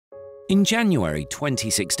In January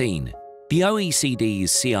 2016, the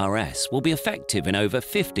OECD's CRS will be effective in over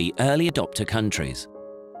 50 early adopter countries.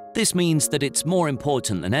 This means that it's more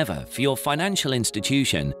important than ever for your financial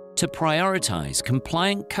institution to prioritize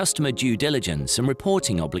compliant customer due diligence and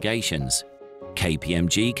reporting obligations.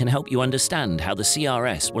 KPMG can help you understand how the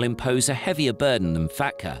CRS will impose a heavier burden than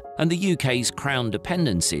FATCA and the UK's Crown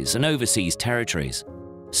dependencies and overseas territories.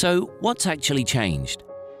 So, what's actually changed?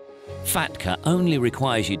 FATCA only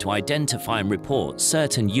requires you to identify and report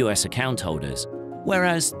certain US account holders,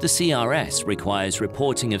 whereas the CRS requires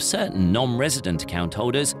reporting of certain non-resident account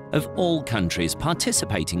holders of all countries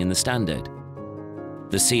participating in the standard.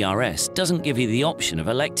 The CRS doesn't give you the option of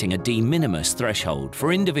electing a de minimis threshold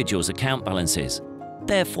for individuals' account balances,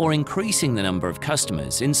 therefore increasing the number of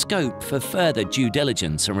customers in scope for further due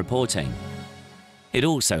diligence and reporting. It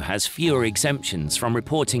also has fewer exemptions from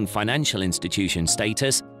reporting financial institution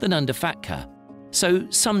status than under FATCA, so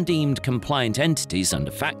some deemed compliant entities under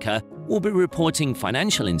FATCA will be reporting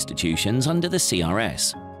financial institutions under the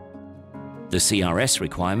CRS. The CRS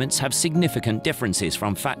requirements have significant differences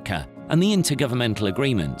from FATCA and the intergovernmental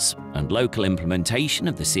agreements, and local implementation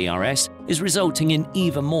of the CRS is resulting in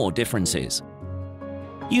even more differences.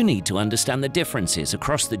 You need to understand the differences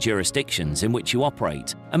across the jurisdictions in which you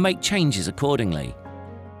operate and make changes accordingly.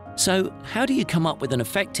 So, how do you come up with an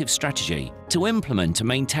effective strategy to implement and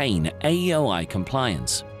maintain AEOI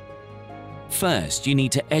compliance? First, you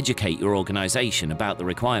need to educate your organization about the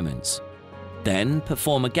requirements. Then,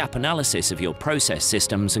 perform a gap analysis of your process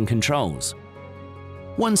systems and controls.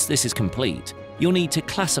 Once this is complete, you'll need to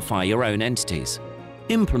classify your own entities,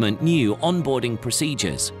 implement new onboarding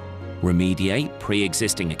procedures, remediate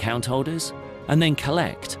pre-existing account holders, and then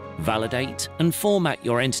collect, validate, and format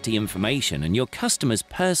your entity information and your customers'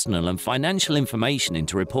 personal and financial information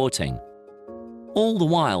into reporting, all the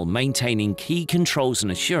while maintaining key controls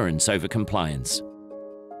and assurance over compliance.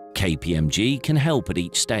 KPMG can help at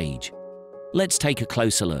each stage. Let's take a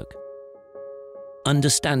closer look.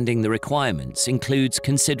 Understanding the requirements includes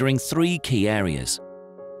considering three key areas: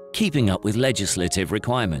 keeping up with legislative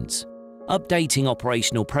requirements, updating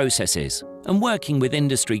operational processes, and working with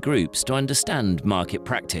industry groups to understand market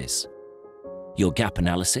practice. Your gap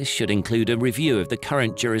analysis should include a review of the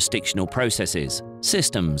current jurisdictional processes,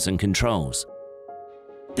 systems, and controls.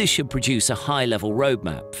 This should produce a high-level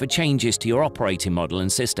roadmap for changes to your operating model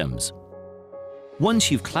and systems. Once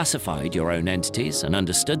you've classified your own entities and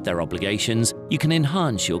understood their obligations, you can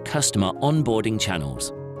enhance your customer onboarding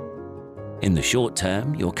channels. In the short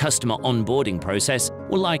term, your customer onboarding process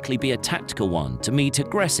will likely be a tactical one to meet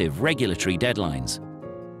aggressive regulatory deadlines.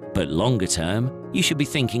 But longer term, you should be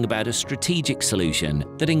thinking about a strategic solution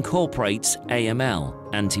that incorporates AML,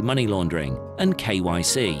 anti-money laundering, and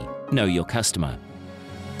KYC, Know Your Customer.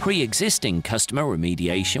 Pre-existing customer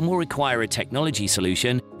remediation will require a technology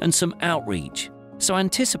solution and some outreach, so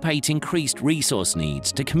anticipate increased resource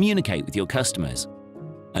needs to communicate with your customers.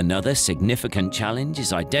 Another significant challenge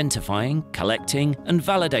is identifying, collecting, and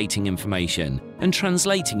validating information and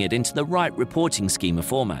translating it into the right reporting schema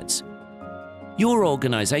formats. Your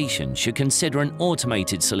organization should consider an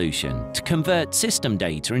automated solution to convert system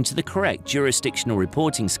data into the correct jurisdictional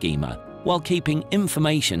reporting schema while keeping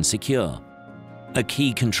information secure. A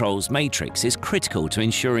key controls matrix is critical to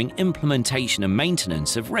ensuring implementation and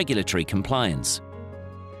maintenance of regulatory compliance.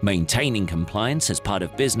 Maintaining compliance as part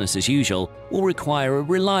of business as usual will require a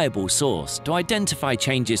reliable source to identify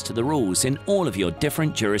changes to the rules in all of your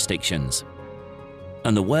different jurisdictions.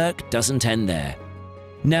 And the work doesn't end there.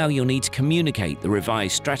 Now you'll need to communicate the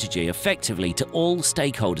revised strategy effectively to all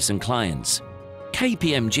stakeholders and clients.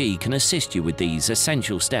 KPMG can assist you with these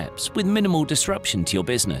essential steps with minimal disruption to your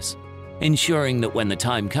business, ensuring that when the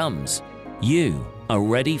time comes, you are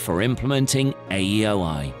ready for implementing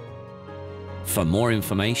AEOI. For more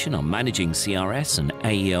information on managing CRS and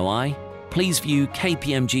AEOI, please view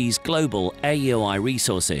KPMG's global AEOI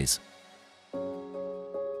resources.